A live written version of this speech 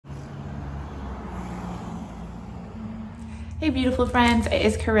Hey beautiful friends,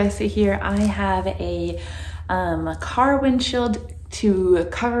 it's Carissa here. I have a car windshield to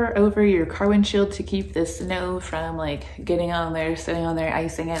cover over your car windshield to keep the snow from like getting on there, sitting on there,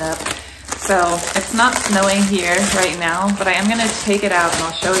 icing it up. So it's not snowing here right now, but I am gonna take it out and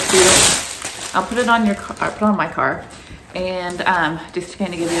I'll show it to you. I'll put it on your car, I'll put it on my car, and just to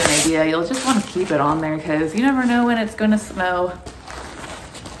kind of give you an idea, you'll just want to keep it on there because you never know when it's gonna snow.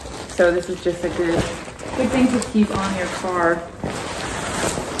 So this is just a good thing to keep on your car.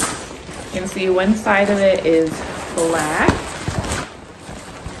 You can see one side of it is black.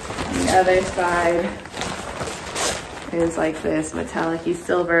 The other side is like this metallic-y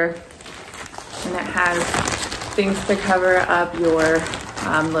silver. And it has things to cover up your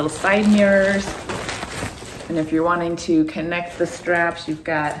little side mirrors. And if you're wanting to connect the straps, you've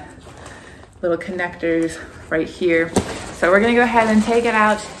got little connectors right here. So we're gonna go ahead and take it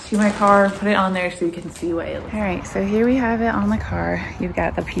out to my car, put it on there so you can see what it looks like. All right, so here we have it on the car. You've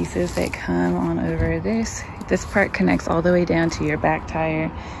got the pieces that come on over this. This part connects all the way down to your back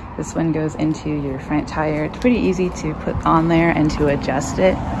tire. This one goes into your front tire. It's pretty easy to put on there and to adjust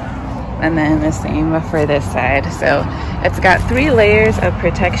it. And then the same for this side. So it's got 3 layers of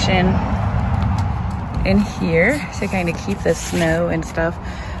protection in here to kind of keep the snow and stuff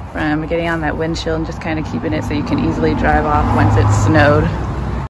from getting on that windshield and just kind of keeping it so you can easily drive off once it's snowed.